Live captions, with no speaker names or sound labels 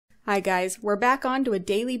Hi guys, we're back on to a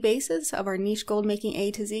daily basis of our niche gold making A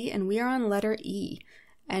to Z, and we are on letter E.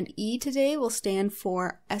 And E today will stand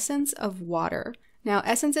for Essence of Water. Now,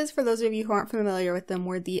 essences, for those of you who aren't familiar with them,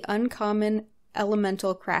 were the uncommon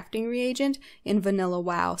elemental crafting reagent in Vanilla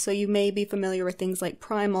WoW. So you may be familiar with things like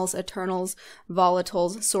primals, eternals,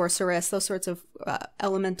 volatiles, sorceress, those sorts of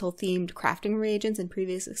elemental themed crafting reagents in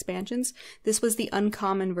previous expansions. This was the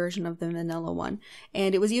uncommon version of the vanilla one,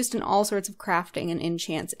 and it was used in all sorts of crafting and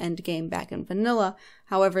enchants endgame back in vanilla.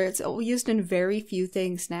 However, it's used in very few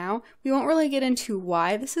things now. We won't really get into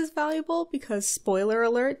why this is valuable because, spoiler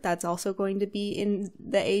alert, that's also going to be in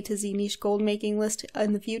the A to Z niche gold making list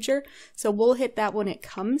in the future. So we'll hit that when it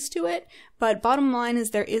comes to it. But bottom line is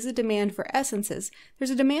there is a demand for essences. There's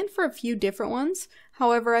a demand for a few different ones.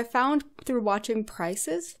 However, I found through watching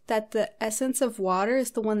prices that the Essence of Water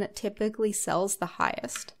is the one that typically sells the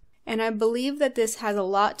highest. And I believe that this has a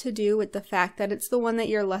lot to do with the fact that it's the one that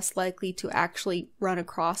you're less likely to actually run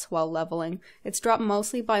across while leveling. It's dropped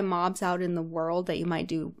mostly by mobs out in the world that you might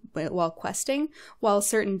do while questing, while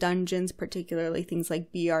certain dungeons, particularly things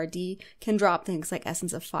like BRD, can drop things like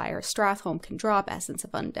Essence of Fire. Stratholme can drop Essence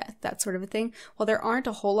of Undeath, that sort of a thing. While there aren't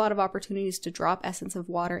a whole lot of opportunities to drop Essence of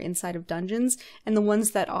Water inside of dungeons, and the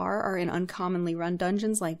ones that are in uncommonly run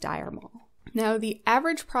dungeons like Dire Maul. Now, the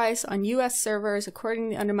average price on US servers, according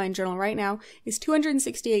to the Undermine Journal right now, is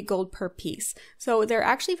 268 gold per piece. So they're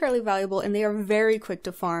actually fairly valuable and they are very quick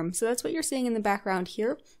to farm. So that's what you're seeing in the background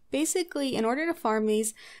here. Basically, in order to farm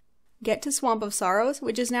these, get to Swamp of Sorrows,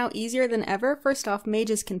 which is now easier than ever. First off,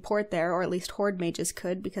 mages can port there, or at least Horde mages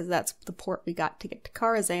could, because that's the port we got to get to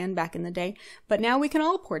Karazhan back in the day. But now we can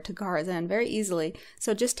all port to Karazhan very easily.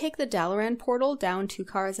 So just take the Dalaran portal down to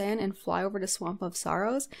Karazhan and fly over to Swamp of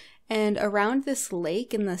Sorrows. And around this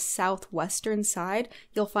lake in the southwestern side,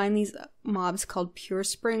 you'll find these mobs called Pure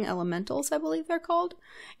Spring Elementals, I believe they're called.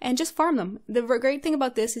 And just farm them. The great thing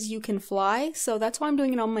about this is you can fly, so that's why I'm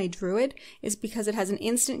doing it on my Druid, is because it has an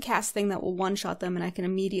instant cast thing that will one-shot them, and I can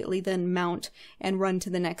immediately then mount and run to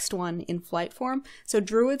the next one in flight form. So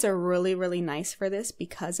Druids are really, really nice for this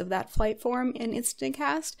because of that flight form and instant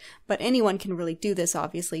cast, but anyone can really do this,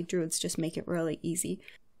 obviously. Druids just make it really easy.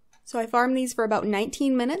 So I farmed these for about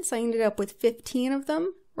 19 minutes. I ended up with 15 of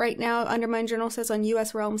them. Right now, Undermine Journal says on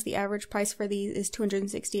US Realms, the average price for these is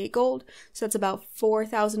 268 gold. So that's about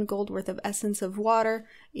 4,000 gold worth of Essence of Water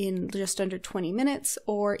in just under 20 minutes,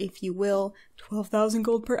 or if you will, 12,000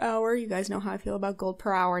 gold per hour. You guys know how I feel about gold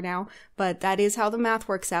per hour now, but that is how the math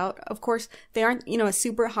works out. Of course, they aren't, a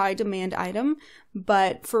super high demand item,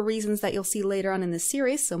 but for reasons that you'll see later on in the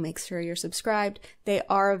series, so make sure you're subscribed, they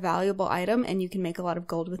are a valuable item and you can make a lot of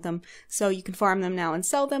gold with them. So you can farm them now and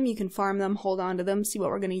sell them, you can farm them, hold on to them, see what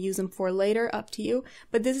we're going to use them for later, up to you.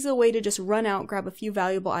 But this is a way to just run out, grab a few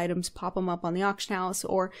valuable items, pop them up on the auction house,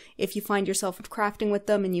 or if you find yourself crafting with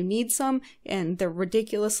them and you need some and they're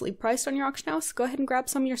ridiculously priced on your auction house, go ahead and grab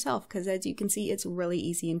some yourself, because as you can see, it's really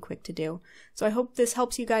easy and quick to do. So I hope this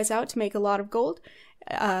helps you guys out to make a lot of gold.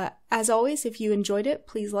 As always, if you enjoyed it,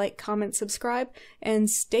 please like, comment, subscribe, and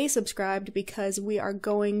stay subscribed because we are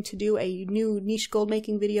going to do a new niche gold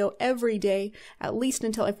making video every day, at least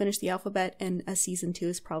until I finish the alphabet, and a season 2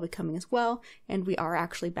 is probably coming as well, and we are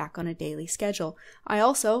actually back on a daily schedule. I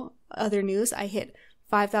also, other news, I hit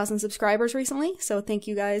 5,000 subscribers recently, so thank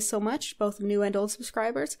you guys so much, both new and old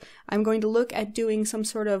subscribers. I'm going to look at doing some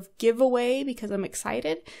sort of giveaway because I'm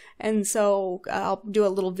excited, and so I'll do a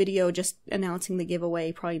little video just announcing the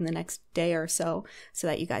giveaway probably in the next day or so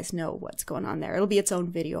that you guys know what's going on there. It'll be its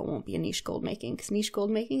own video, it won't be a niche gold making, because niche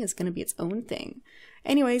gold making is going to be its own thing.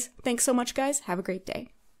 Anyways, thanks so much guys, have a great day.